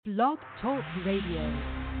Blog Talk Radio.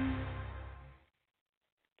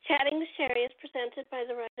 Chatting with Sherri is presented by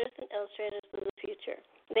the Writers and Illustrators of the Future.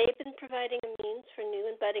 They've been providing a means for new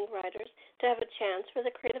and budding writers to have a chance for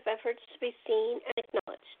their creative efforts to be seen and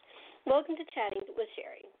acknowledged. Welcome to Chatting with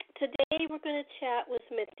Sherri. Today we're going to chat with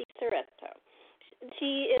Mitzi Szereto.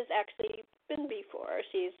 She has actually been before.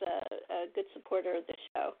 She's a good supporter of the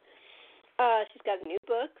show. She's got a new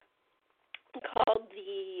book called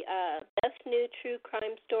The Best New True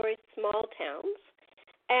Crime Stories, Small Towns.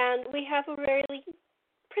 And we have a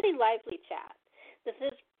pretty lively chat. This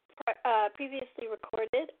is previously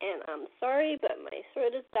recorded, and I'm sorry, but my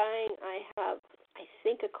throat is dying. I have, I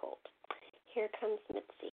think, a cold. Here comes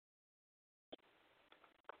Mitzi.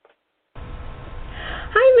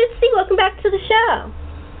 Hi, Mitzi. Welcome back to the show.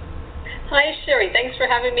 Hi, Sherri. Thanks for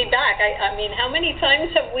having me back. I mean, how many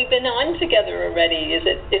times have we been on together already? Is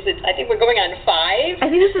it? I think we're going on 5. I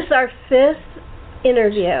think this is our 5th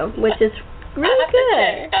interview, which is really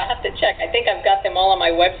good. I'll have to check. I think I've got them all on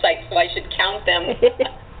my website, so I should count them.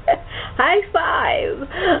 High five.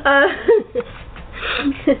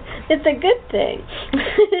 It's a good thing.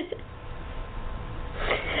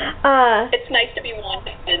 It's nice to be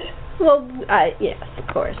wanted. Well, yes, of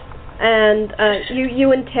course. And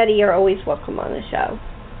you and Teddy are always welcome on the show.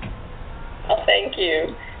 Oh, thank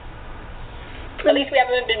you. At least we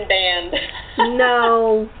haven't been banned.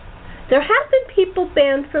 No. There have been people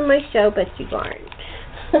banned from my show, but you aren't.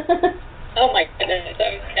 Oh, my goodness.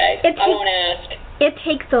 Okay. I won't ask. It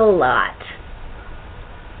takes a lot.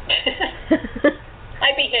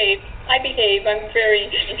 I behave. I'm very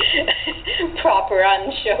proper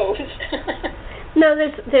on shows. No,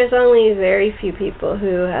 there's only very few people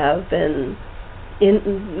who have been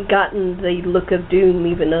gotten the look of doom,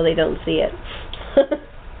 even though they don't see it.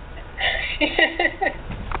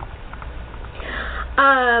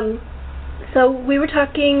 So we were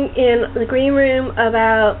talking in the green room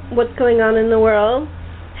about what's going on in the world.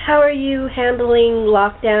 How are you handling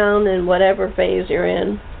lockdown and whatever phase you're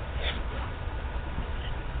in?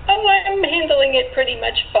 Oh, I'm handling it pretty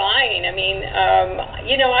much fine. I mean,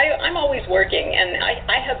 I'm always working, and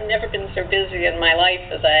I have never been so busy in my life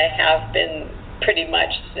as I have been pretty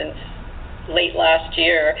much since late last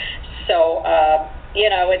year. So,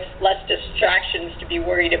 it's less distractions to be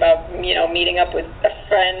worried about, meeting up with a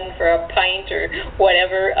friend for a pint or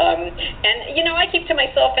whatever. And, I keep to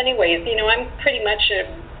myself anyways. I'm pretty much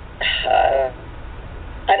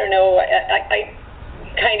I don't know, I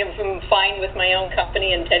kind of am fine with my own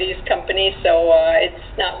company and Teddy's company, so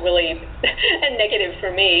it's not really a negative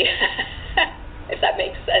for me, if that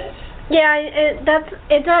makes sense. Yeah,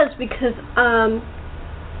 it does, because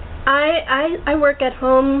I work at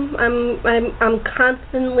home. I'm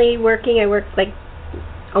constantly working. I work like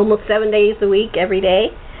almost 7 days a week, every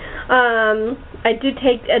day. I do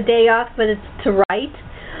take a day off, but it's to write.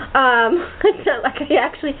 It's not like I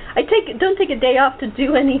don't take a day off to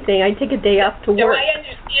do anything. I take a day off to work. No, I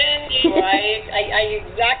understand you.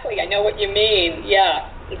 I know what you mean. Yeah,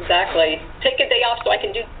 exactly. Take a day off so I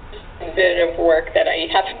can do a bit of work that I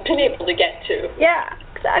haven't been able to get to. Yeah,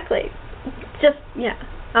 exactly. Yeah.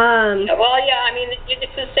 Well, yeah, I mean,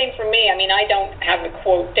 it's the same for me. I mean, I don't have a,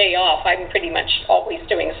 quote, day off. I'm pretty much always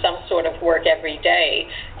doing some sort of work every day.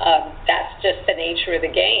 That's just the nature of the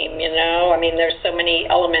game, I mean, there's so many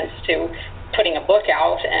elements to putting a book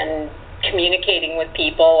out and communicating with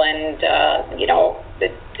people, and,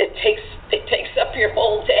 it takes up your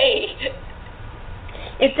whole day.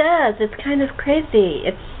 It does. It's kind of crazy.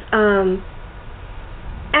 It's,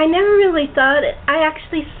 I never really thought it. I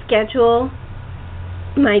actually schedule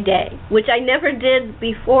my day, which I never did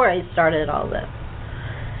before I started all this.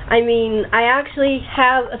 I mean, I actually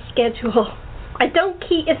have a schedule. I don't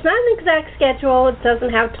keep, it's not an exact schedule, it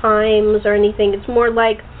doesn't have times or anything, it's more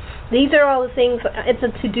like, these are all the things, it's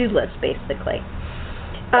a to-do list, basically.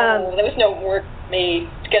 There was no work for me,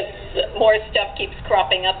 because more stuff keeps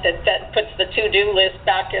cropping up that puts the to-do list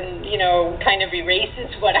back and, kind of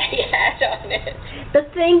erases what I had on it. The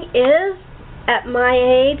thing is, at my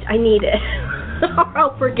age, I need it. Or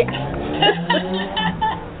I'll forget. I'm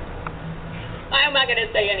not going to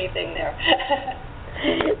say anything there.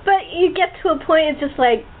 But you get to a point, it's just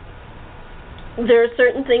like, there are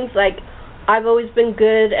certain things, like, I've always been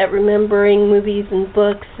good at remembering movies and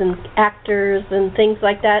books and actors and things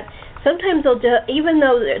like that. Sometimes they'll just, even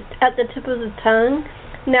though they're at the tip of the tongue,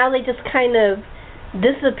 now they just kind of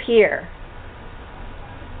disappear.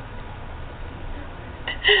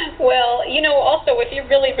 Well, also, if you're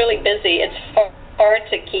really, really busy, it's hard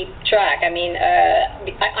to keep track. I mean,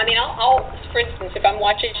 I'll, for instance, if I'm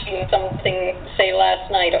watching something, say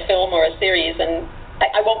last night, a film or a series, and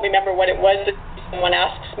I won't remember what it was someone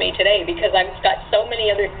asks me today, because I've got so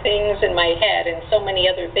many other things in my head and so many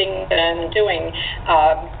other things that I'm doing.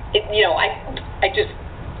 I just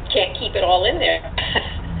can't keep it all in there.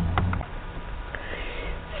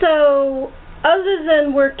 So, other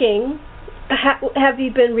than working, have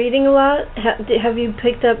you been reading a lot? Have you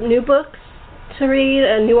picked up new books to read,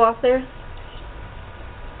 a new author?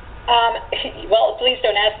 Well, please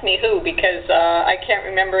don't ask me who, because I can't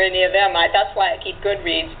remember any of them. That's why I keep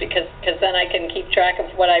Goodreads, because then I can keep track of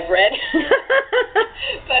what I've read.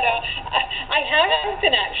 But I have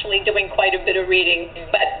been actually doing quite a bit of reading.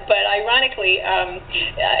 But ironically,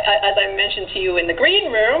 as I mentioned to you in the green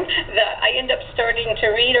room, that I end up starting to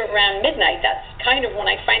read around midnight. That's kind of when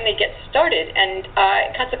I finally get started, and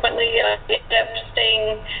consequently, I end up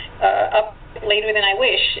staying up later than I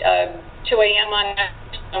wish. 2 a.m. on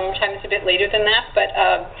sometimes a bit later than that, but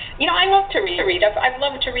I love to read. I've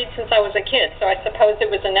loved to read since I was a kid, so I suppose it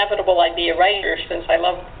was inevitable I'd be a writer since I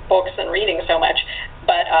love books and reading so much.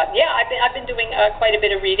 But I've been doing quite a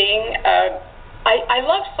bit of reading. I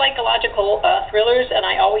love psychological thrillers, and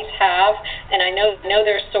I always have, and I know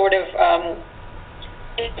they're sort of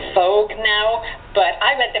in vogue now, but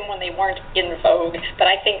I read them when they weren't in vogue. But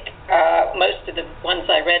I think most of the ones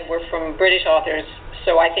I read were from British authors,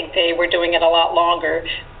 so I think they were doing it a lot longer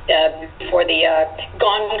before the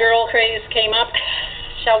Gone Girl craze came up,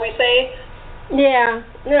 shall we say? Yeah.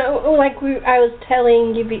 No, like I was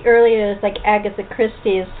telling you earlier, it's like Agatha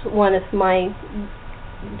Christie is one of my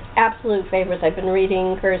absolute favorites. I've been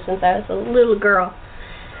reading her since I was a little girl.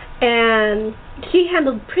 And she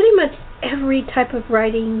handled pretty much every type of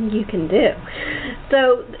writing you can do.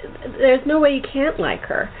 So there's no way you can't like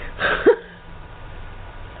her.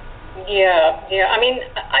 Yeah. I mean,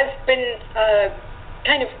 I've been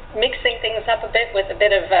kind of mixing things up a bit with a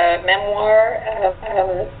bit of memoir. I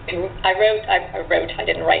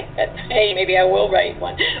didn't write, but hey, maybe I will write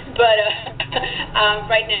one. But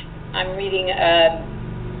right now I'm reading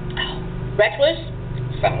Reckless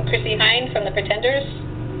from Chrissie Hynde from The Pretenders.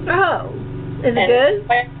 Oh, is it good?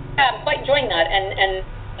 I'm quite enjoying that. And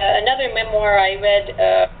another memoir I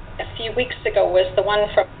read a few weeks ago was the one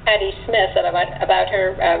from Patti Smith about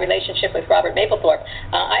her relationship with Robert Mapplethorpe.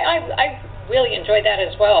 I really enjoyed that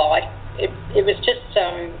as well. It was just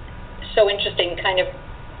so interesting, kind of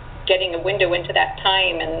getting a window into that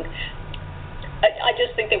time, and I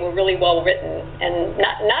just think they were really well written. And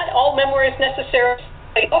not all memoirs necessarily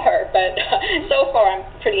are, but so far I'm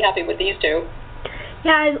pretty happy with these two.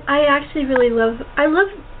 Yeah, I actually really love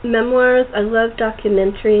memoirs. I love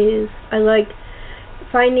documentaries. I like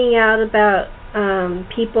finding out about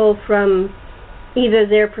people from either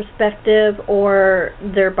their perspective or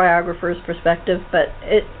their biographer's perspective, but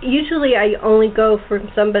usually I only go from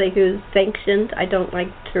somebody who's sanctioned. I don't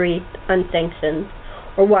like to read unsanctioned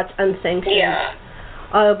or watch unsanctioned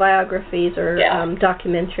autobiographies or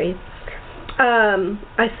documentaries.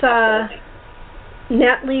 I saw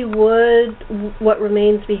Natalie Wood, What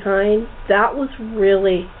Remains Behind. That was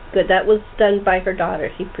really good. That was done by her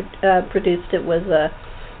daughter. She produced it, was a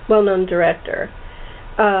well-known director.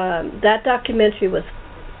 That documentary was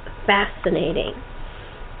fascinating.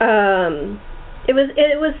 It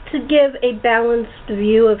was to give a balanced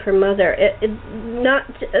view of her mother. Not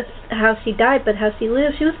just how she died, but how she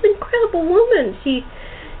lived. She was an incredible woman. She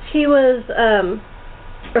was a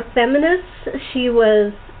feminist. She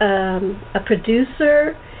was a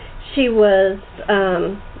producer. She was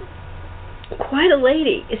quite a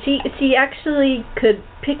lady. She actually could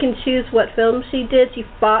pick and choose what films she did. She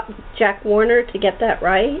fought Jack Warner to get that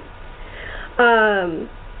right.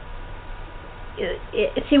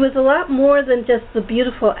 She was a lot more than just the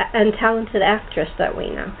beautiful and talented actress that we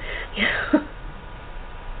know.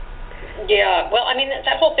 Yeah, well, I mean,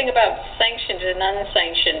 that whole thing about sanctioned and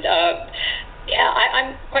unsanctioned,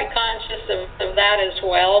 I'm quite conscious of that as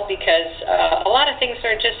well, because a lot of things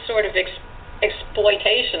are just sort of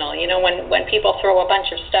exploitational. You know, when people throw a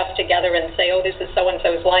bunch of stuff together and say, oh, this is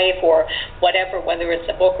so-and-so's life or whatever, whether it's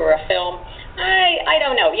a book or a film, I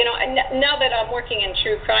don't know. You know, now that I'm working in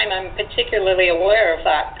true crime, I'm particularly aware of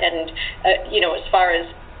that. And, as far as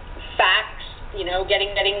facts,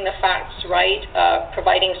 getting the facts right,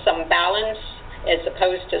 providing some balance as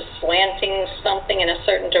opposed to slanting something in a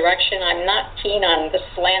certain direction. I'm not keen on the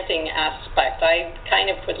slanting aspect. I kind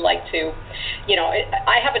of would like to,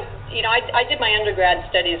 I did my undergrad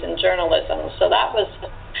studies in journalism, so that was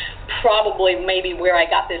probably maybe where I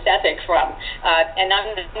got this ethic from. And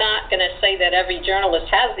I'm not going to say that every journalist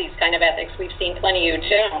has these kind of ethics. We've seen plenty who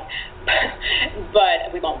don't, but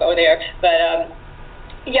we won't go there. But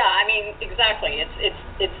yeah, I mean, exactly.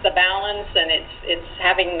 It's the balance, and it's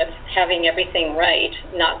having everything right,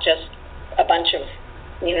 not just a bunch of,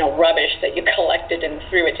 rubbish that you collected and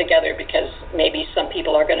threw it together because maybe some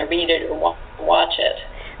people are going to read it or watch it.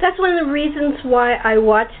 That's one of the reasons why I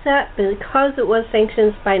watched that, because it was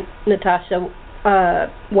sanctioned by Natasha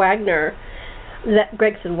Wagner,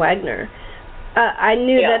 Gregson Wagner. I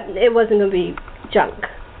knew that it wasn't going to be junk.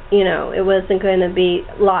 It wasn't going to be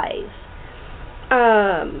lies.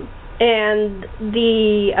 And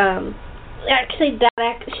the actually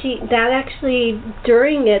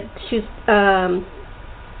during it, she's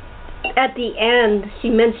at the end she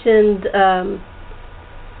mentioned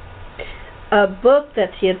a book that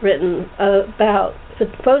she had written about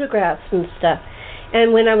photographs and stuff.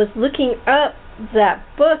 And when I was looking up that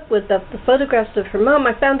book with the photographs of her mom,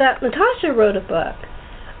 I found out Natasha wrote a book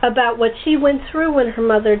about what she went through when her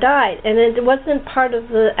mother died. And it wasn't part of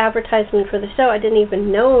the advertisement for the show. I didn't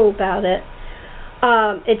even know about it.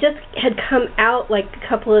 It just had come out like a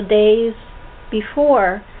couple of days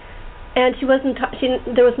before. And she wasn't.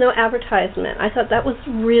 There was no advertisement. I thought that was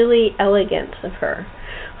really elegant of her.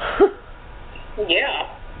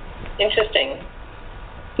 Yeah, interesting.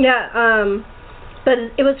 Yeah, but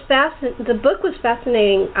it was fascinating. The book was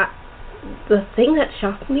fascinating. The thing that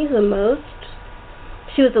shocked me the most,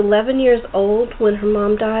 she was 11 years old when her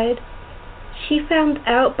mom died. She found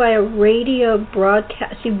out by a radio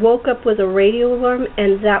broadcast. She woke up with a radio alarm,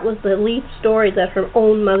 and that was the lead story, that her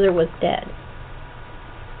own mother was dead.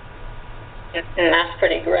 And that's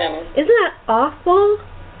pretty grim. Isn't that awful?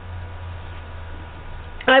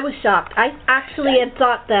 I was shocked. I actually had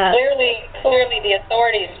thought that. Clearly the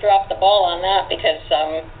authorities dropped the ball on that because,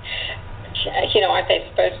 aren't they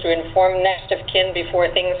supposed to inform next of kin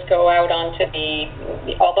before things go out onto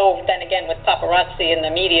although then again with paparazzi and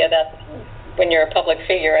the media, that when you're a public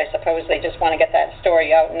figure, I suppose they just want to get that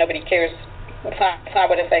story out and nobody cares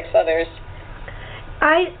how it affects others.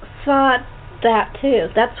 I thought that too.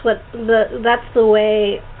 That's the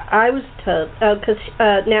way I was told, because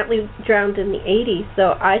Natalie drowned in the 80s,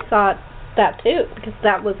 so I thought that too, because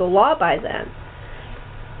that was a law by then.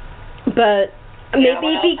 But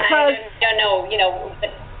maybe because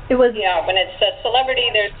it was. Yeah, when it's a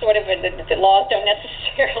celebrity, there's sort of the laws don't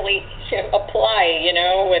necessarily apply,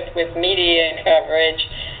 with media coverage.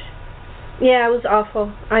 Yeah, it was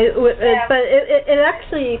awful. But it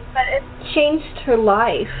actually changed her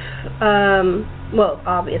life. Well,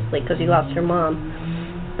 obviously, because she lost her mom.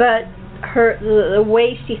 But the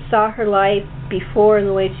way she saw her life before and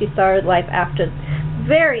the way she saw her life after.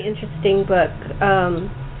 Very interesting book.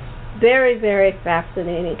 Very, very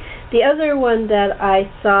fascinating. The other one that I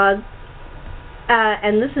saw,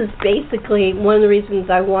 and this is basically one of the reasons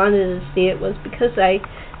I wanted to see it, was because I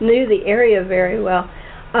knew the area very well.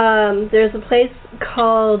 There's a place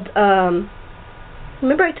called,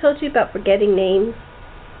 remember I told you about forgetting names?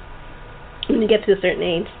 When you get to a certain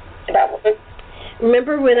age.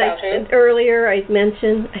 Remember when earlier I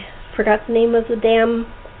mentioned, I forgot the name of the damn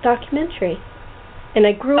documentary. And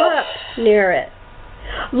I grew up near it.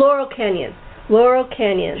 Laurel Canyon.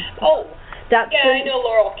 Oh. I know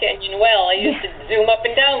Laurel Canyon well. I used to zoom up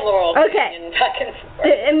and down Laurel Canyon back and forth.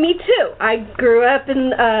 And me too. I grew up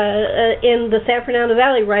in the San Fernando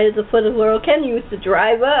Valley, right at the foot of Laurel Canyon. You used to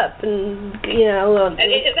drive up, and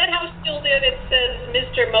And is that house still there that says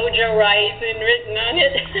Mr. Mojo Rising written on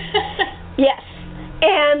it? Yes.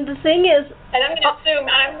 And the thing is, and I'm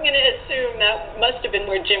going to assume that must have been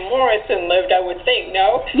where Jim Morrison lived. I would think.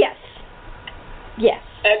 No. Yes.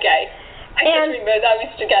 Okay. I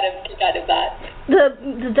used to kind of kick out of that.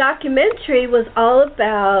 The documentary was all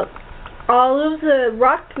about all of the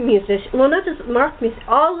rock musicians, well, not just rock musicians,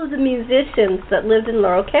 all of the musicians that lived in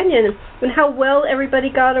Laurel Canyon, and how well everybody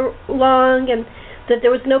got along, and that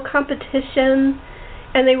there was no competition,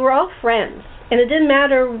 and they were all friends, and it didn't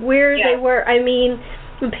matter where they were. I mean,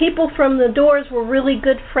 the people from the Doors were really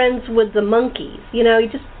good friends with the Monkees. You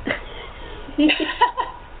just...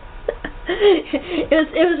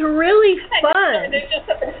 It was really fun. There's just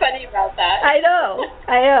something funny about that. I know.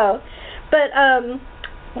 But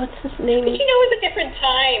what's his name? But it was a different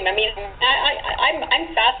time. I mean, I'm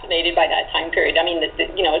fascinated by that time period. I mean, the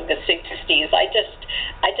 60s. I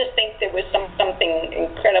just think there was something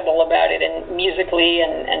incredible about it, and musically,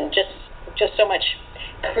 and just so much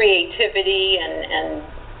creativity, and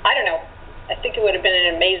I don't know. I think it would have been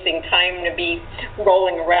an amazing time to be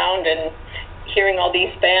rolling around and hearing all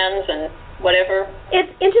these bands and whatever.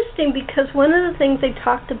 It's interesting because one of the things they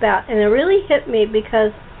talked about, and it really hit me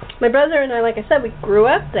because my brother and I, like I said, we grew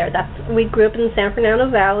up there. We grew up in the San Fernando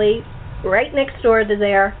Valley, right next door to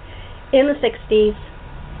there, in the 60s,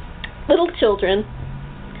 little children,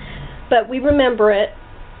 but we remember it.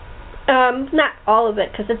 Not all of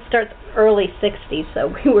it, because it starts early 60s, so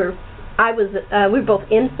we were both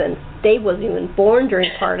infants. Dave wasn't even born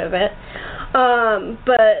during part of it.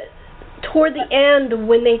 But toward the end,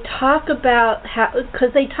 when they talk about how,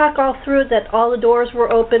 because they talk all through that all the doors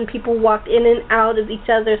were open, people walked in and out of each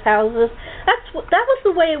other's houses. That was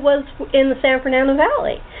the way it was in the San Fernando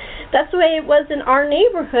Valley. That's the way it was in our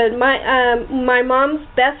neighborhood. My mom's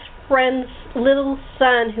best friend's little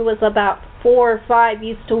son, who was about 4 or 5,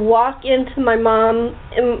 used to walk into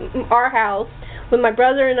our house when my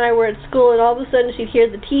brother and I were at school, and all of a sudden she'd hear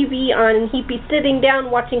the TV on, and he'd be sitting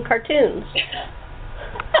down watching cartoons.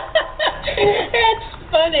 That's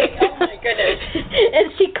funny. Oh my goodness.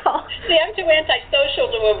 And she called. See, I'm too antisocial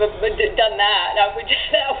to have done that. That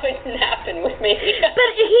wouldn't happen with me.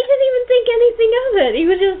 But he didn't even think anything of it. He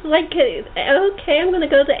was just like, okay, I'm going to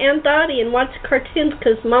go to Aunt Dottie and watch cartoons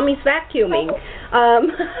because Mommy's vacuuming.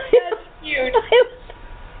 That's cute.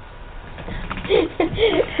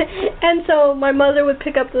 And so my mother would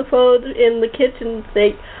pick up the phone in the kitchen and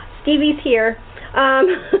say, Stevie's here.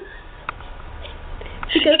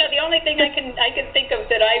 Because the only thing I can think of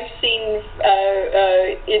that I've seen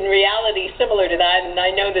in reality similar to that, and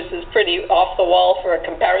I know this is pretty off the wall for a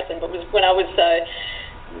comparison, but was when I was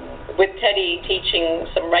with Teddy teaching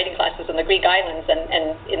some writing classes on the Greek islands,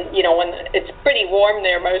 and when it's pretty warm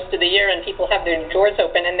there most of the year, and people have their doors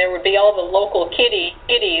open, and there would be all the local kitties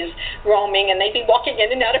roaming, and they'd be walking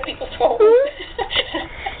in and out of people's homes.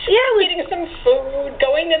 Eating some food,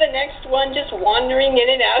 going to the next one, just wandering in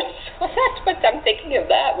and out. So that's what I'm thinking of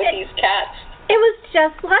that with these cats. It was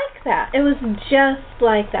just like that. It was just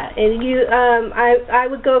like that. And I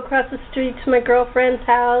would go across the street to my girlfriend's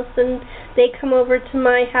house, and they'd come over to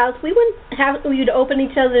my house. We would open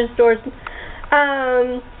each other's doors. We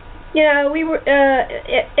were,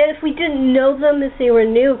 if we didn't know them, if they were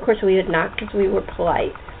new, of course we would not, because we were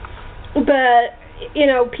polite. But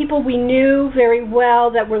people we knew very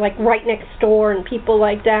well that were like right next door and people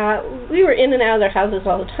like that, we were in and out of their houses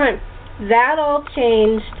all the time. That all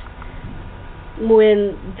changed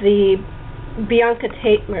when the Bianca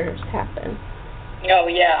Tate murders happened. Oh,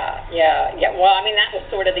 yeah. Well, I mean, that was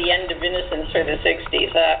sort of the end of innocence for the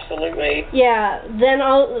 60s, absolutely. Yeah, then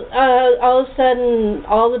all of a sudden,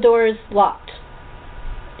 all the doors locked.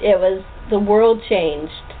 The world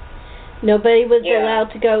changed. Nobody was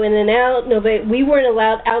allowed to go in and out. We weren't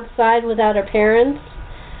allowed outside without our parents.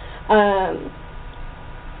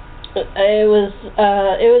 It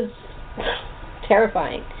was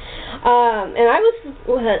terrifying. And I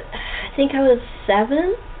think I was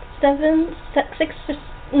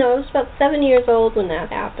about 7 years old when that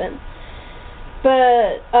happened.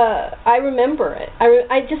 But I remember it.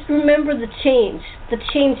 I just remember the change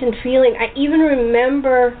in feeling. I even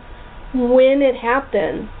remember when it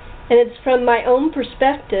happened. And it's from my own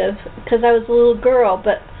perspective, because I was a little girl,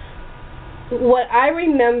 but what I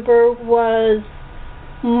remember was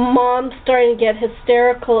Mom starting to get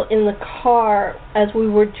hysterical in the car as we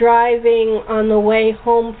were driving on the way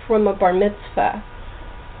home from a bar mitzvah.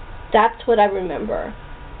 That's what I remember,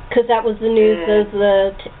 because that was the news of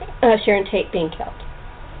the Sharon Tate being killed.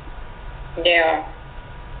 Yeah.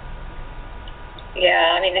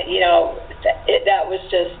 Yeah, I mean, that was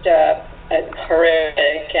just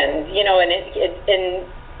horrific, and and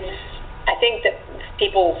I think that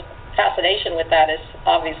people's fascination with that is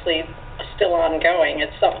obviously still ongoing.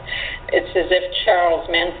 It's as if Charles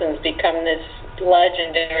Manson's become this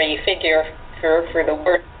legendary figure for the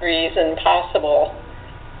worst reason possible.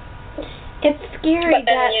 It's scary. But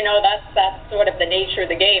then that's sort of the nature of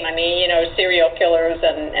the game. I mean, serial killers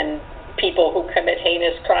and people who commit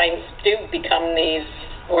heinous crimes do become these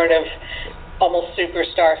sort of almost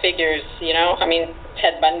superstar figures, I mean,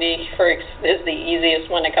 Ted Bundy is the easiest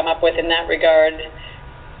one to come up with in that regard.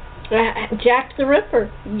 Jack the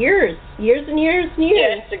Ripper, years and years and years.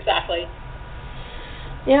 Yes, exactly.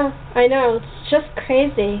 Yeah, I know. It's just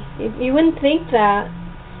crazy. You wouldn't think that,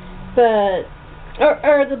 but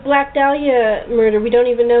or the Black Dahlia murder. We don't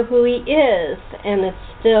even know who he is, and it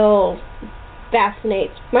still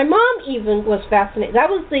fascinates. My mom even was fascinated. That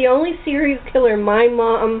was the only serial killer my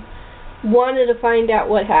mom wanted to find out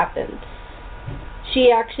what happened.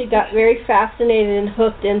 She actually got very fascinated and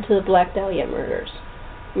hooked into the Black Dahlia murders.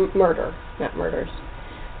 Murder, not murders.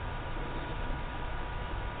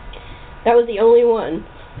 That was the only one.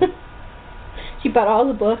 She bought all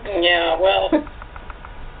the books. Yeah, well.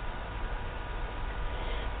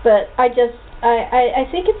 But I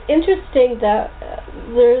think it's interesting that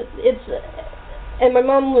and my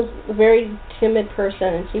mom was a very timid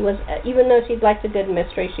person, and she was, even though she liked a good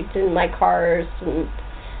mystery, she didn't like horrors and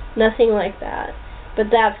nothing like that.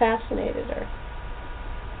 But that fascinated her.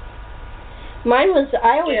 Mine was,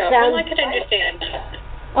 I always found... well, I could understand that.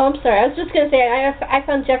 Oh, I'm sorry. I was just going to say, I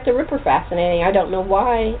found Jack the Ripper fascinating. I don't know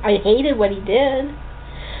why. I hated what he did.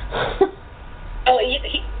 Oh,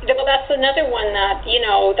 well, that's another one that,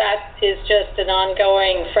 that is just an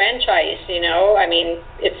ongoing franchise, I mean,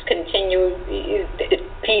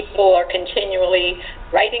 people are continually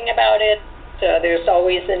writing about it. There's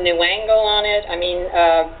always a new angle on it. I mean,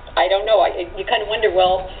 I don't know. You kind of wonder,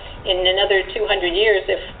 well, in another 200 years,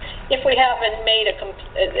 if we haven't made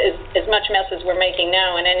as much mess as we're making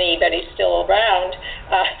now and anybody's still around,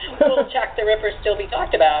 will Jack the Ripper still be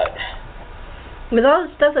talked about? With all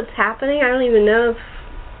the stuff that's happening, I don't even know if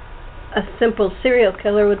a simple serial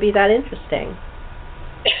killer would be that interesting.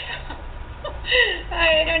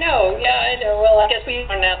 I don't know. Yeah, I know. Well, I guess we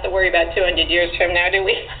don't have to worry about 200 years from now, do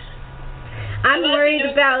we? I'm worried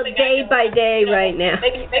about day by day right now.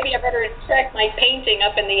 Maybe I better check my painting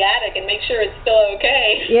up in the attic and make sure it's still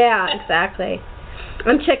okay. Yeah, exactly.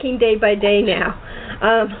 I'm checking day by day now.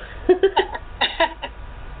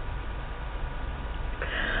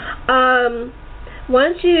 Why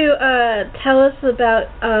don't you tell us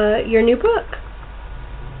about your new book?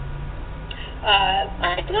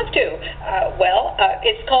 I'd love to.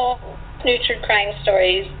 It's called New True Crime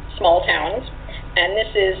Stories, Small Towns, and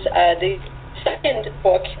this is the second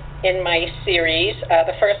book in my series.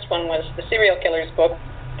 The first one was the serial killers book,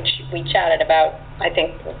 which we chatted about, I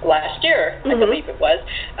think, last year, I believe it was.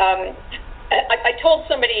 I told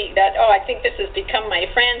somebody that, I think this has become my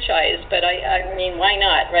franchise, but I mean, why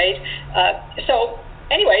not, right? So,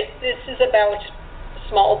 anyways, this is about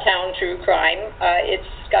small town true crime. It's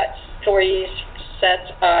got stories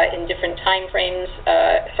set in different time frames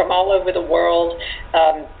from all over the world.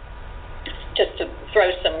 Just to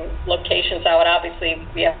throw some locations out, obviously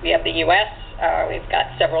we have the U.S. We've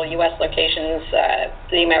got several U.S. locations: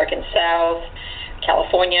 the American South,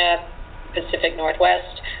 California, Pacific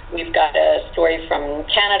Northwest. We've got a story from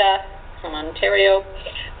Canada, from Ontario.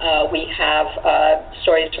 We have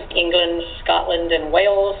stories from England, Scotland, and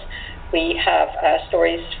Wales. We have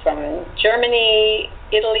stories from Germany,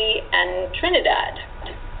 Italy, and Trinidad.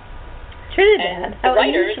 Trinidad? And the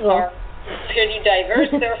writers are pretty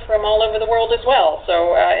diverse. They're from all over the world as well.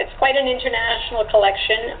 So it's quite an international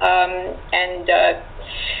collection. And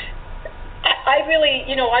I really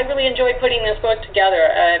enjoy putting this book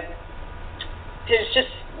together. There's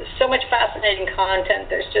just so much fascinating content.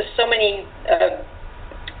 There's just so many.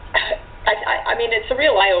 I mean, it's a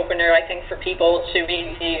real eye-opener, I think, for people to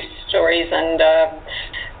read these stories and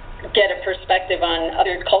get a perspective on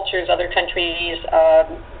other cultures, other countries.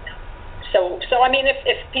 So I mean,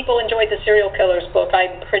 if people enjoyed the serial killers book,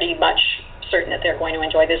 I'm pretty much certain that they're going to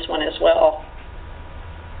enjoy this one as well.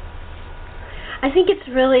 I think it's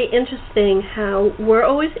really interesting how we're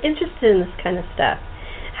always interested in this kind of stuff.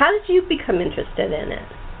 How did you become interested in it?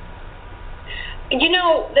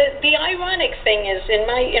 The ironic thing is, in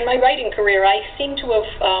my writing career, I seem to have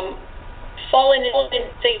fallen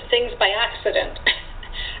into things by accident.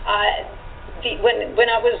 When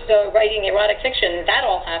I was writing erotic fiction, that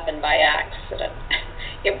all happened by accident.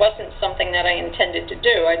 It wasn't something that I intended to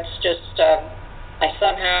do. It's just I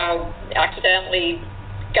somehow accidentally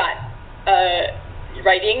got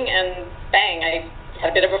writing, and bang, I had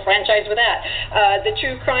a bit of a franchise with that. The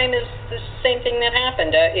true crime is the same thing that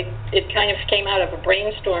happened. It kind of came out of a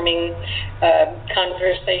brainstorming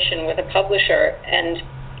conversation with a publisher, and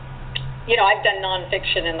I've done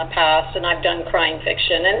nonfiction in the past, and I've done crime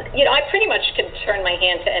fiction, and I pretty much can turn my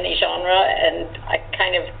hand to any genre, and I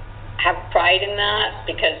kind of have pride in that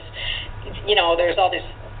because there's all this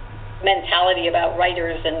mentality about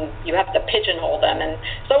writers, and you have to pigeonhole them, and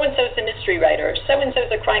so-and-so's a mystery writer, so-and-so's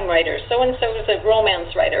a crime writer, so-and-so's a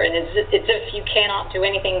romance writer, and it's as if you cannot do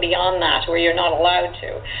anything beyond that, or you're not allowed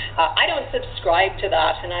to. I don't subscribe to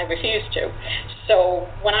that, and I refuse to. So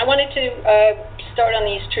when I wanted to start on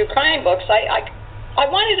these true crime books, I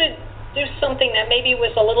wanted to do something that maybe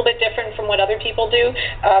was a little bit different from what other people do,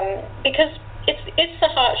 because it's a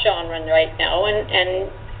hot genre right now, and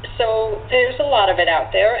so there's a lot of it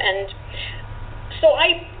out there, and so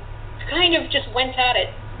I kind of just went at it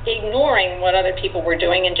ignoring what other people were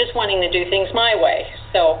doing and just wanting to do things my way.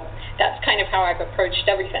 So that's kind of how I've approached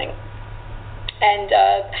everything. And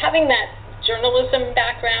having that journalism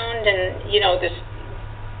background and, this,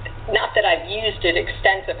 not that I've used it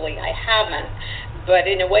extensively, I haven't, but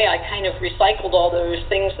in a way I kind of recycled all those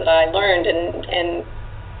things that I learned and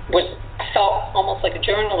felt almost like a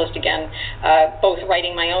journalist again, both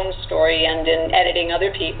writing my own story and in editing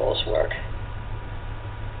other people's work.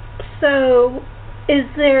 So, is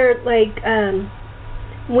there,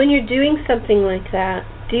 when you're doing something like that,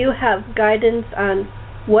 do you have guidance on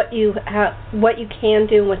what you can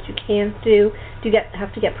do and what you can't do? Do you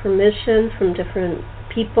have to get permission from different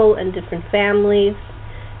people and different families?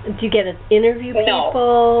 Do you get to interview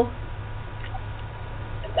people?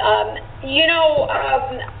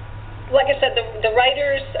 Like I said, the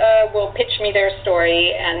writers will pitch me their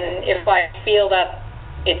story, and if I feel that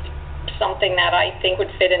it's something that I think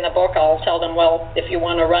would fit in the book, I'll tell them, well, if you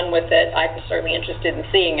want to run with it, I'm certainly interested in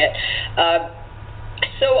seeing it.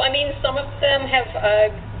 Some of them have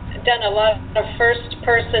done a lot of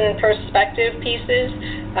first-person perspective pieces.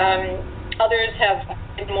 Others have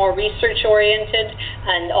been more research-oriented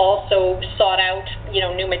and also sought out,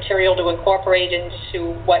 new material to incorporate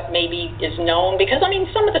into what maybe is known. Because,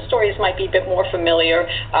 some of the stories might be a bit more familiar.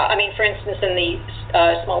 For instance, in the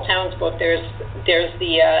Small Towns book, there's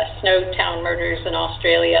the Snowtown murders in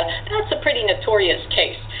Australia. That's a pretty notorious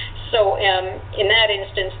case. So in that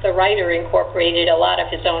instance, the writer incorporated a lot of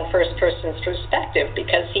his own first-person perspective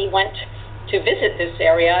because he went to visit this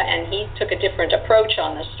area and he took a different approach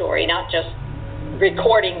on the story, not just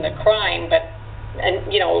recording the crime, but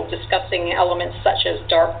discussing elements such as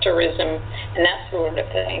dark tourism and that sort of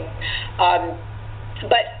thing. I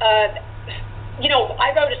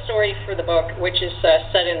wrote a story for the book which is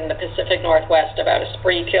set in the Pacific Northwest about a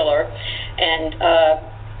spree killer, and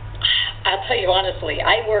I'll tell you honestly,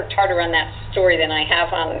 I worked harder on that story than I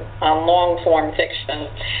have on long-form fiction.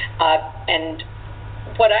 And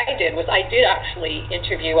what I did was I did actually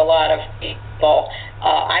interview a lot of people.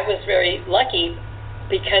 I was very lucky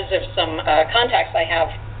because of some contacts I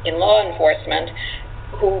have in law enforcement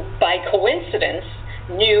who, by coincidence,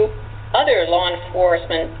 knew other law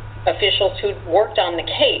enforcement officials who'd worked on the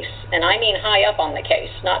case. And I mean high up on the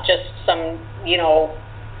case, not just some,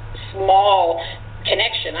 small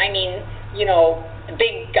connection. The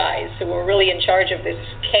big guys who were really in charge of this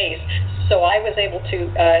case. So I was able to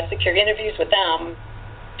secure interviews with them.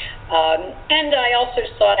 And I also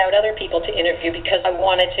sought out other people to interview because I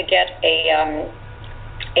wanted to get a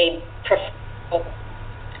professional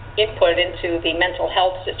input into the mental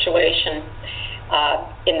health situation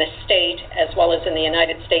in the state as well as in the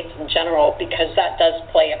United States in general, because that does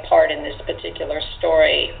play a part in this particular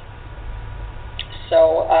story.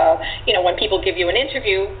 So, when people give you an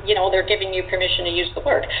interview, they're giving you permission to use the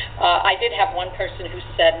word. I did have one person who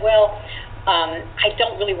said, well, I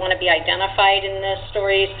don't really want to be identified in this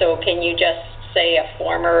story, so can you just say a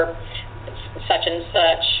former such and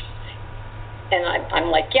such? And I'm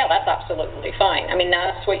like, yeah, that's absolutely fine.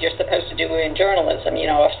 That's what you're supposed to do in journalism.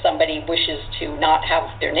 If somebody wishes to not have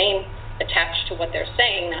their name attached to what they're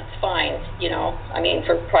saying, that's fine,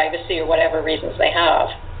 for privacy or whatever reasons they have.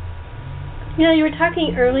 You were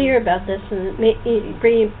talking earlier about this, and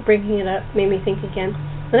bringing it up made me think again.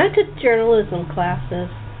 When I took journalism classes,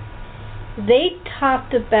 they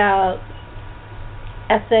talked about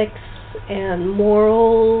ethics and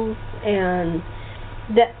morals and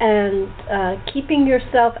keeping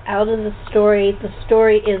yourself out of the story. The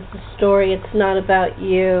story is the story. It's not about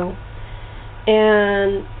you.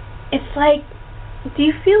 And it's like, do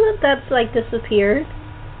you feel that that's disappeared?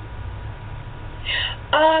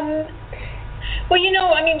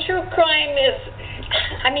 True crime is,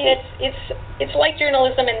 it's like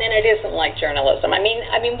journalism, and then it isn't like journalism.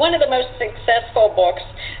 One of the most successful books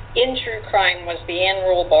in true crime was the Ann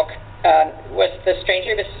Rule book, was The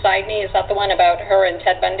Stranger Beside Me. Is that the one about her and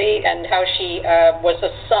Ted Bundy, and how she was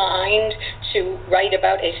assigned to write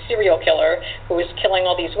about a serial killer who was killing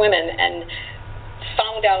all these women, and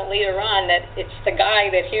found out later on that it's the guy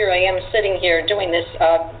that here I am sitting here doing this,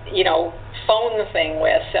 phone thing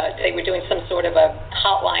with. They were doing some sort of a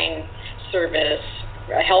hotline service,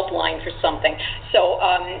 a helpline for something. So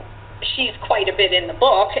she's quite a bit in the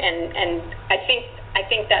book, and I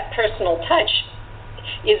think that personal touch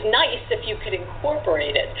is nice if you could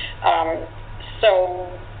incorporate it.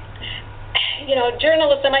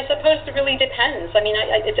 Journalism, I suppose, it really depends.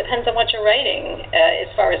 It depends on what you're writing as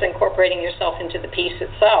far as incorporating yourself into the piece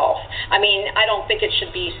itself. I don't think it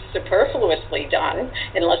should be superfluously done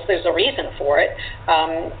unless there's a reason for it.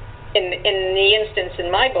 In the instance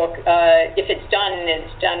in my book, if it's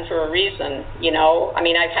done for a reason.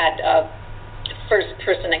 I've had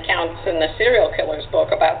first-person accounts in the serial killer's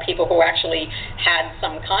book about people who actually had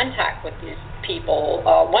some contact with these people,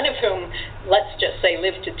 one of whom, let's just say,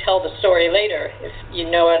 lived to tell the story later, if you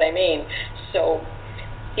know what I mean. So,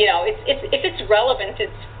 if it's relevant,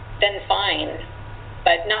 it's then fine,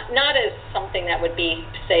 but not as something that would be,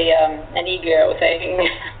 say, an ego thing.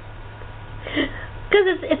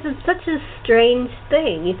 Because it's such a strange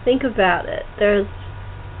thing. You think about it.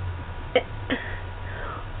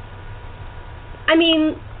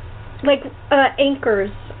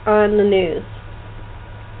 Anchors on the news.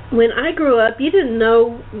 when I grew up, you didn't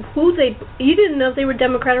know if they were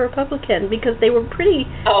Democrat or Republican because they were pretty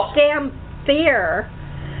damn fair,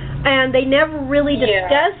 and they never really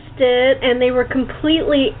discussed it, and they were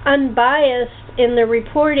completely unbiased in their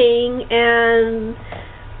reporting, and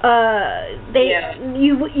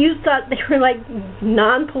you thought they were like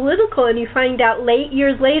non-political, and you find out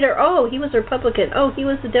years later, oh, he was a Republican, oh, he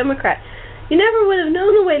was a Democrat. You never would have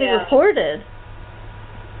known the way they reported.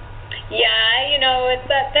 Yeah,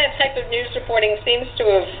 that type of news reporting seems to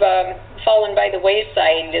have fallen by the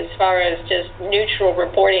wayside as far as just neutral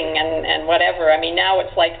reporting and whatever. I mean, now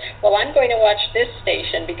it's like, well, I'm going to watch this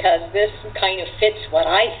station because this kind of fits what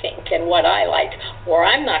I think and what I like, or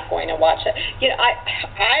I'm not going to watch it.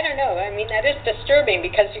 I don't know. I mean, that is disturbing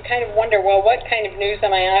because you kind of wonder, well, what kind of news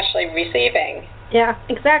am I actually receiving? Yeah,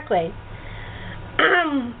 exactly.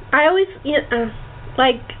 I always,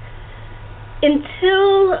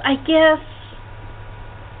 until, I guess,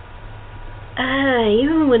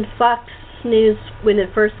 even when Fox News, when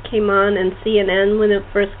it first came on, and CNN, when it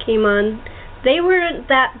first came on, they weren't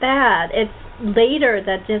that bad. It's later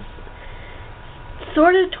that just,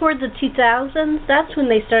 sort of toward the 2000s, that's when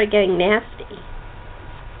they started getting nasty.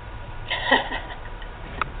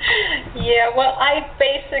 Yeah, well, I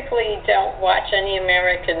basically don't watch any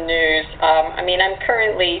American news. I mean, I'm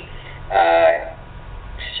currently...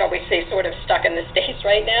 shall we say, sort of stuck in the States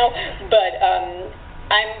right now, but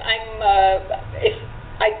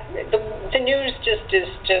the news is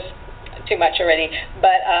just too much already.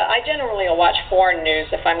 But I generally will watch foreign news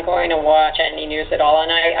if I'm going to watch any news at all,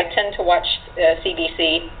 and I tend to watch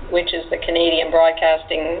CBC, which is the Canadian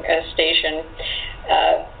Broadcasting Station,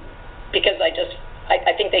 because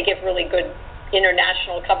I think they give really good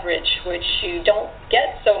international coverage, which you don't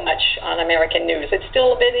get so much on American news. It's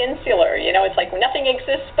still a bit insular, it's like nothing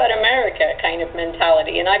exists but America kind of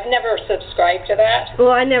mentality, and I've never subscribed to that.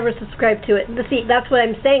 Well, I never subscribed to it. See, that's what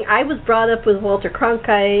I'm saying. I was brought up with Walter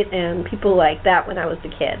Cronkite and people like that when I was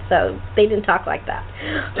a kid, so they didn't talk like that.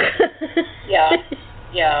 Yeah.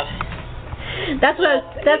 That's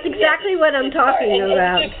exactly what I'm talking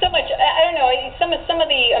about. There's so much, I don't know, some of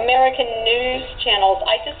the American news channels,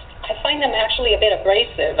 I find them actually a bit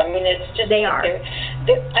abrasive. I mean, it's just... They are.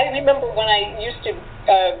 I remember when I used to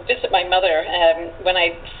visit my mother, when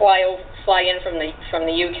I fly in from the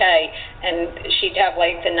UK, and she'd have,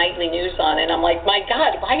 like, the nightly news on, and I'm like, my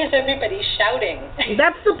God, why is everybody shouting?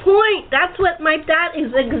 That's the point. That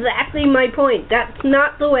is exactly my point. That's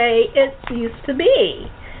not the way it used to be.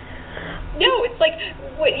 No, it's like,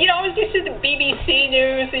 I was used to the BBC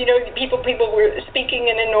News, people were speaking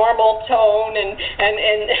in a normal tone and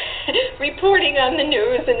reporting on the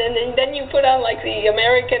news, and then you put on, like, the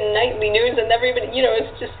American nightly news, and everybody,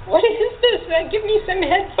 it's just, what is this? Give me some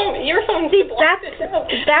earphones. See,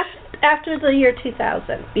 that's after the year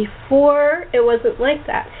 2000. Before, it wasn't like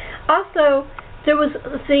that. Also, there was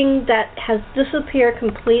a thing that has disappeared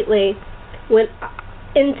completely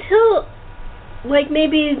until... like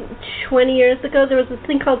maybe 20 years ago, there was this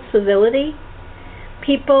thing called civility.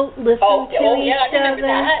 People listen to each I other. Remember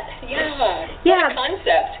that. Yeah. What a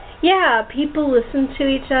concept. Yeah, people listen to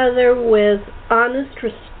each other with honest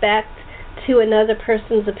respect to another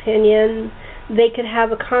person's opinion. They could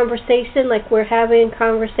have a conversation like we're having a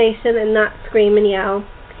conversation and not scream and yell,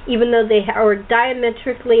 even though they are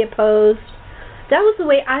diametrically opposed. That was the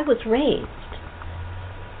way I was raised.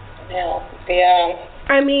 Yeah.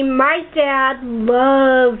 I mean, my dad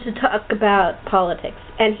loved to talk about politics,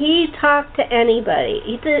 and he talked to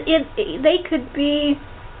anybody. They could be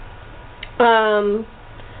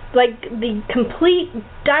like the complete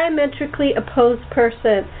diametrically opposed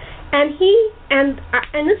person, and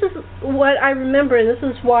this is what I remember, and this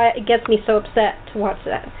is why it gets me so upset to watch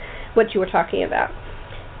that, what you were talking about.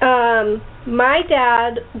 My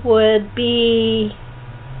dad would be...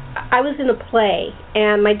 I was in a play,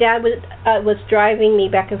 and my dad was driving me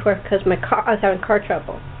back and forth because I was having car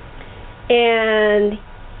trouble. And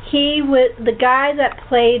the guy that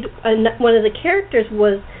played one of the characters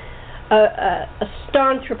was a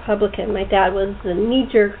staunch Republican. My dad was a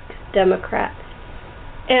knee-jerk Democrat.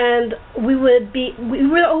 And we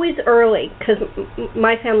were always early, because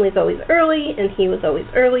my family's always early, and he was always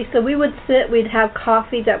early. So we would we'd have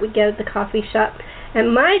coffee that we'd get at the coffee shop.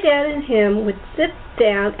 And my dad and him would sit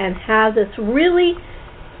down and have this really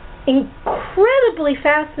incredibly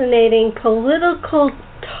fascinating political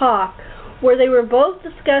talk where they were both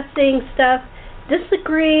discussing stuff,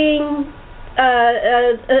 disagreeing,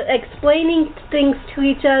 explaining things to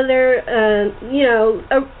each other,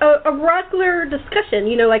 a regular discussion,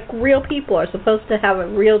 like real people are supposed to have a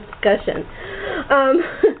real discussion.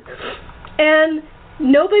 And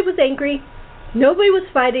nobody was angry. Nobody was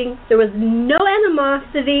fighting. There was no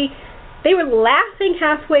animosity. They were laughing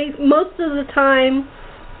halfway most of the time.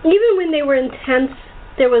 Even when they were intense,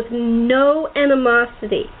 there was no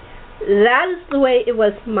animosity. That is the way it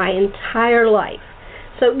was my entire life.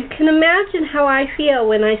 So you can imagine how I feel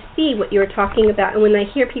when I see what you're talking about and when I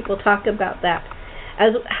hear people talk about that.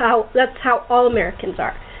 That's how all Americans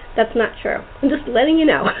are. That's not true. I'm just letting you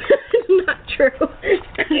know. It's not true.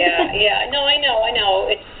 Yeah. No, I know.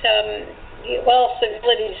 It's, well,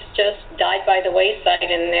 civility's just died by the wayside,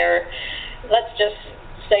 and let's just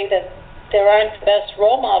say that there aren't the best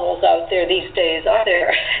role models out there these days, are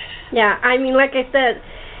there? Yeah, I mean, like I said,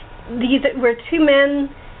 these were two men,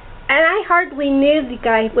 and I hardly knew the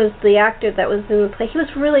guy was the actor that was in the play. He was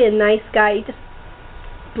really a nice guy. He just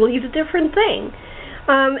believed a different thing.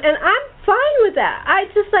 And I'm fine with that.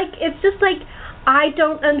 It's just like I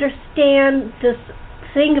don't understand this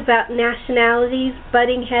thing about nationalities,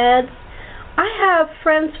 butting heads. I have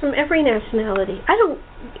friends from every nationality. As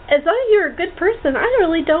long as you're a good person, I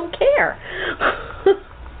really don't care.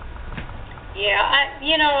 Yeah,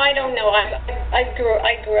 I don't know. I grew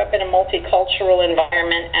up in a multicultural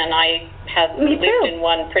environment, and I had lived in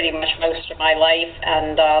one pretty much most of my life,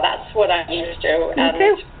 and that's what I'm used to. Me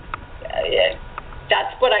too.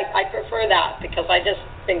 That's what I prefer that, because I just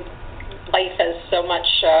think life has so much.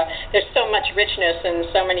 There's so much richness and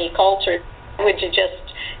so many cultures. Would you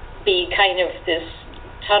just be kind of this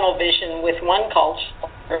tunnel vision with one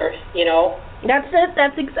culture, you know? That's it.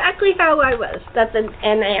 That's exactly how I was.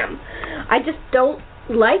 And am. I just don't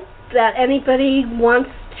like that anybody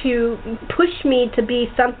wants to push me to be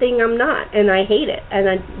something I'm not, and I hate it, and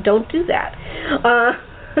I don't do that.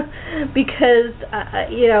 Because, I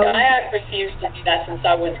refused to do that since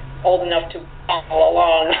I was old enough to follow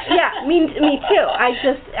along. Yeah, me too. I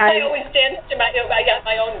always danced to I got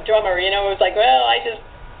my own drummer, it was like, well, I just,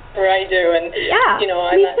 where I do, and,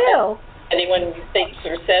 me too. Anyone thinks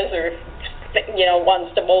or says or,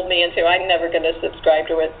 wants to mold me into, I'm never going to subscribe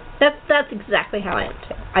to it. That's exactly how I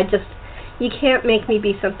am too. You can't make me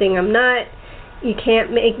be something I'm not. You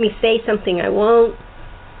can't make me say something I won't,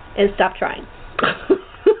 and stop trying.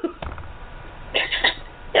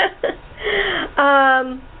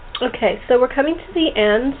 Okay, so we're coming to the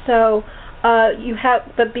end. So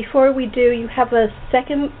but before we do, you have a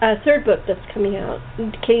third book that's coming out.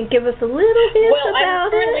 Can you give us a little bit about it? Well,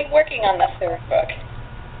 I'm currently working on the third book.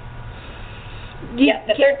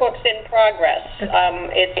 The third book's in progress.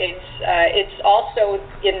 Okay. It's also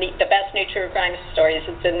in the Best New True Crime Stories.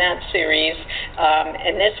 It's in that series,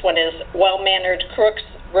 and this one is Well-Mannered Crooks,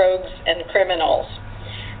 Rogues, and Criminals.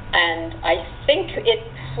 And I think it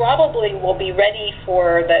probably will be ready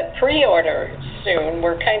for the pre-order soon.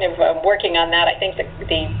 We're kind of working on that. I think the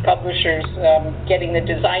publisher's getting the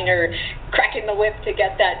designer cracking the whip to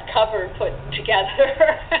get that cover put together.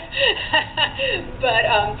 But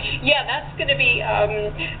that's going to be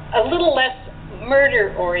a little less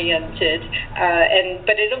murder-oriented,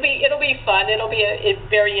 but it'll be fun. It'll be a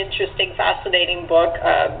very interesting, fascinating book.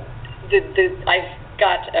 I've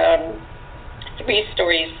got 3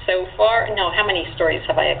 stories so far. No, how many stories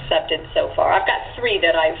have I accepted so far? I've got 3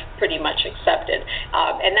 that I've pretty much accepted.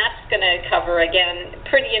 And that's going to cover, again,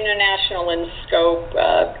 pretty international in scope,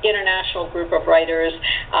 international group of writers.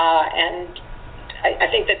 And I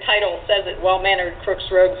think the title says it, Well-Mannered Crooks,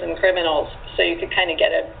 Rogues, and Criminals. So you could kind of get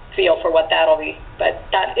a feel for what that'll be. But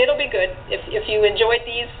it'll be good. If you enjoyed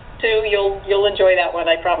these 2, you'll enjoy that one,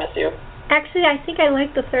 I promise you. Actually, I think I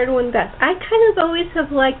like the third one best. I kind of always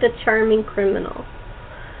have liked the charming criminal.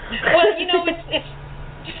 Well, it's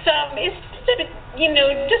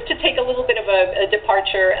just to take a little bit of a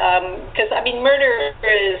departure, because murder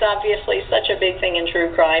is obviously such a big thing in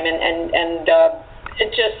true crime, and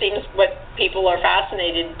it just seems what people are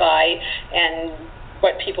fascinated by and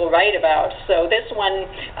what people write about. So this one,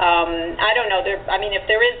 I don't know. If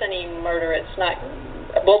there is any murder, it's not.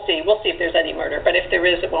 We'll see. We'll see if there's any murder. But if there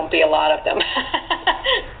is, it won't be a lot of them.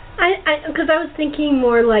 Because I was thinking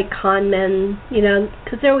more like con men,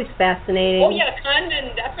 because they're always fascinating. Oh yeah, con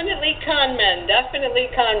men, definitely con men.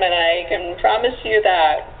 I can promise you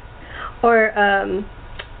that. Or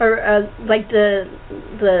like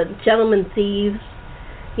the gentleman thieves,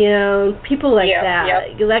 people like that.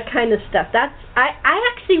 Yep. That kind of stuff. I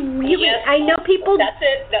actually really, yes, I know people. That's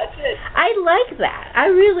it. I like that. I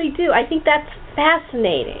really do. I think that's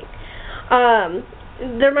fascinating.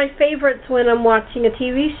 They're my favorites when I'm watching a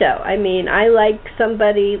TV show. I like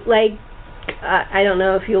somebody like, I don't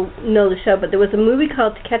know if you'll know the show, but there was a movie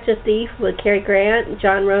called To Catch a Thief with Cary Grant and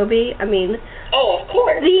John Roby. Oh, of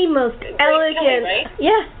course. The most elegant. Kelly, right?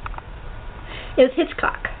 Yeah. It was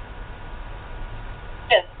Hitchcock.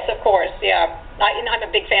 Yes, of course, yeah. I'm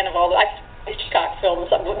a big fan of all the Hitchcock films.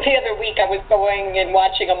 The other week I was going and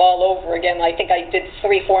watching them all over again. I think I did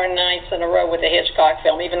 3-4 nights in a row with a Hitchcock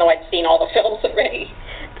film, even though I'd seen all the films already.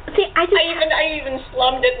 See, I even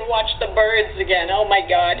slummed it and watched The Birds again. Oh my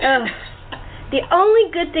God. The only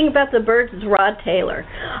good thing about The Birds is Rod Taylor.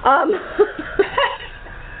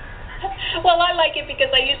 Well, I like it because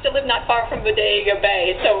I used to live not far from Bodega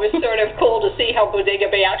Bay, so it was sort of cool to see how Bodega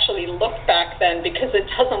Bay actually looked back then, because it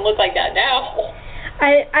doesn't look like that now.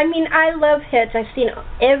 I mean, I love Hitch. I've seen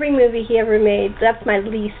every movie he ever made. That's my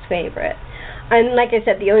least favorite. And like I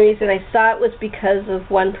said, the only reason I saw it was because of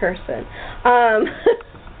one person.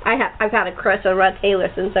 I've had a crush on Rod Taylor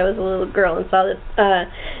since I was a little girl and saw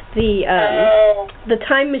the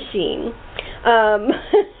Time Machine.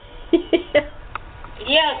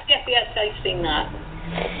 Yes, I've seen that.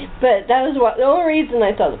 But that was the only reason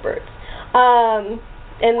I saw The Birds.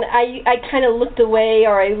 And I kind of looked away,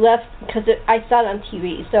 or I left, because I saw it on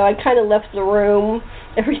TV, so I kind of left the room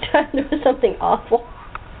every time there was something awful.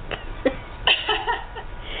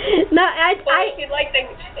 No, if you like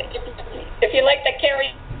the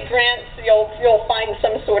Cary Grants, you'll find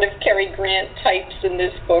some sort of Cary Grant types in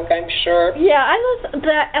this book, I'm sure. Yeah, I love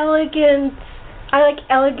the elegant. I like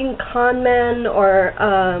elegant con men, or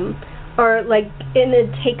like in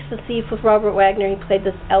It Takes a Thief with Robert Wagner, he played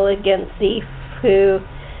this elegant thief who.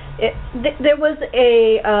 There was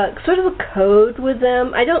a sort of a code with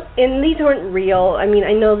them. And these weren't real. I mean,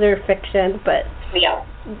 I know they're fiction, but yeah.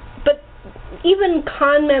 But even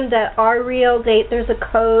con men that are real, there's a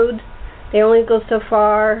code. They only go so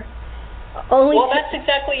far. That's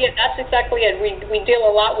exactly it. We deal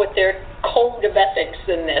a lot with their code of ethics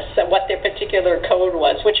in this, and what their particular code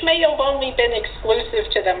was, which may have only been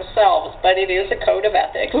exclusive to themselves, but it is a code of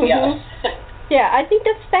ethics. Mm-hmm. Yes. Yeah, I think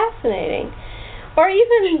that's fascinating. Or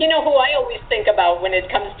even, you know who I always think about when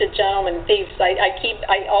it comes to gentlemen thieves?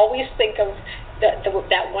 I always think of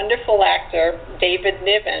that wonderful actor David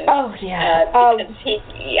Niven. Oh yeah. Because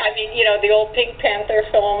the old Pink Panther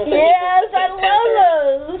films. Yes, I love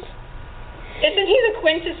those. Isn't he the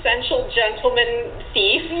quintessential gentleman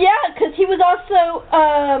thief? Yeah, because he was also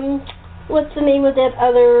what's the name of that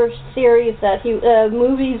other series that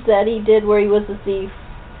movies that he did where he was a thief?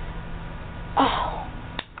 Oh.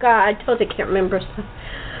 God, I totally can't remember.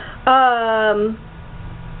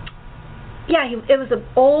 Yeah, it was an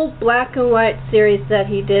old black and white series that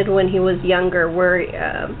he did when he was younger, where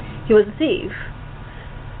he was a thief.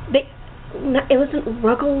 It wasn't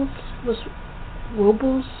Ruggles. It was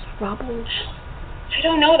Robles. I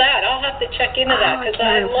don't know that. I'll have to check into that, because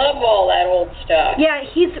I love all that old stuff. Yeah,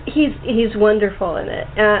 he's wonderful in it.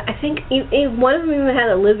 I think one of them even had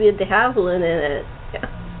Olivia de Havilland in it.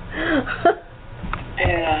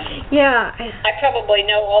 Yeah. I probably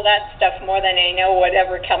know all that stuff more than I know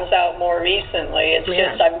whatever comes out more recently. It's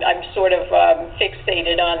just I'm sort of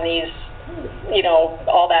fixated on these,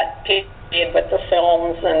 all that period with the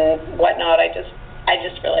films and whatnot. I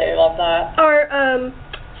just really love that. Or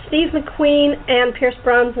Steve McQueen and Pierce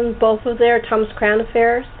Brosnan, both of their Thomas Crown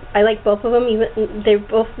affairs. I like both of them. Even they're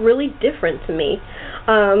both really different to me.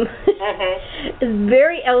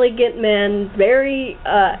 Very elegant men, very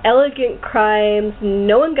elegant crimes.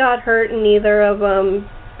 No one got hurt in either of them.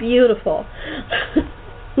 Beautiful.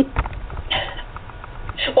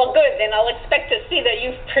 Well, good. Then I'll expect to see that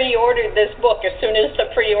you've pre-ordered this book as soon as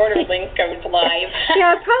the pre-order link goes live.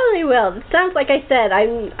 Yeah, I probably will. It sounds like I said.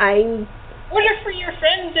 I'm. Order for your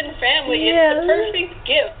friends and family. Yes. It's the perfect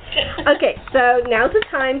gift. Okay, so now's the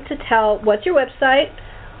time to tell what's your website,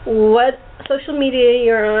 what social media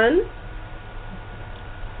you're on.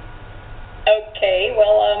 Okay,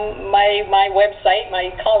 well, my website,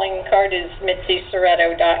 my calling card is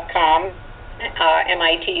MitziSeretto.com,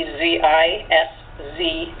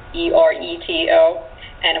 MitziSzereto,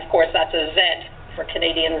 and of course that's a Z for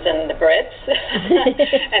Canadians and the Brits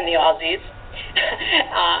and the Aussies.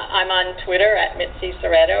 I'm on Twitter at Mitzi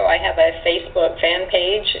Szereto. I have a Facebook fan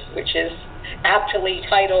page, which is aptly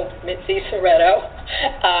titled Mitzi Szereto.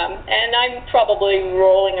 And I'm probably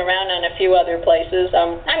rolling around on a few other places.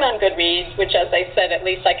 I'm on Goodreads, which, as I said, at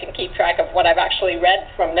least I can keep track of what I've actually read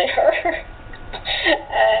from there.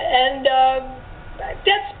 And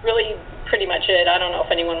that's really pretty much it. I don't know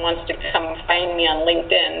if anyone wants to come find me on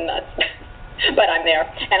LinkedIn. But I'm there.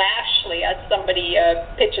 And I actually had somebody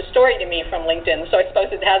pitch a story to me from LinkedIn, so I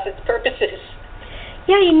suppose it has its purposes.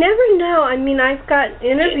 Yeah, you never know. I mean, I've got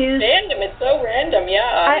interviews. It's random. It's so random,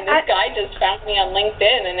 yeah. This guy just found me on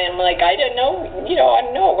LinkedIn, and I'm like, I don't know, I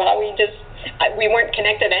don't know how we weren't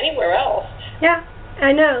connected anywhere else. Yeah,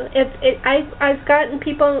 I know. I've gotten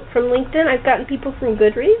people from LinkedIn. I've gotten people from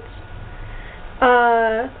Goodreads.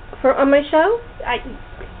 For on my show,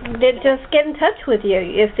 they just get in touch with you.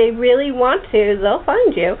 If they really want to, they'll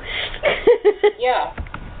find you. Yeah.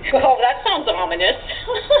 Well, that sounds ominous.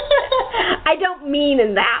 I don't mean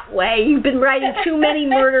in that way. You've been writing too many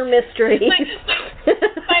murder mysteries.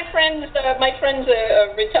 my friend's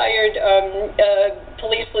a retired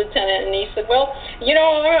police lieutenant, and he said, "Well,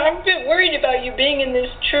 I'm a bit worried about you being in this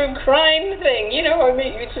true crime thing. I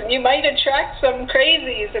mean, you might attract some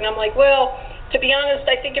crazies." And I'm like, "Well, to be honest,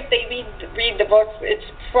 I think if they read the book, it's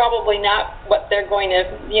probably not what they're going to,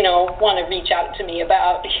 want to reach out to me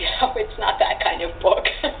about. It's not that kind of book."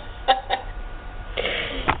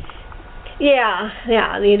 Yeah,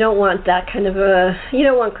 you don't want that kind of you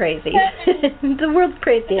don't want crazy. The world's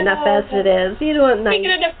crazy enough as it is. You don't want nice. We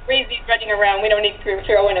get enough crazy running around. We don't need to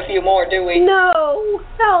throw in a few more, do we? No,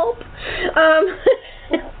 help.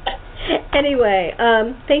 Anyway,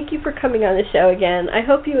 thank you for coming on the show again. I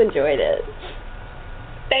hope you enjoyed it.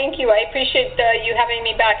 Thank you. I appreciate you having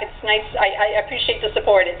me back. It's nice. I appreciate the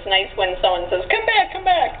support. It's nice when someone says, "Come back, come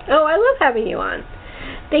back." Oh, I love having you on.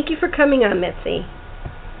 Thank you for coming on, Mitzi.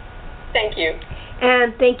 Thank you.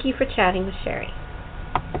 And thank you for chatting with Sherri.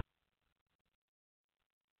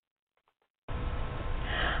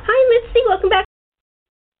 Hi, Mitzi. Welcome back.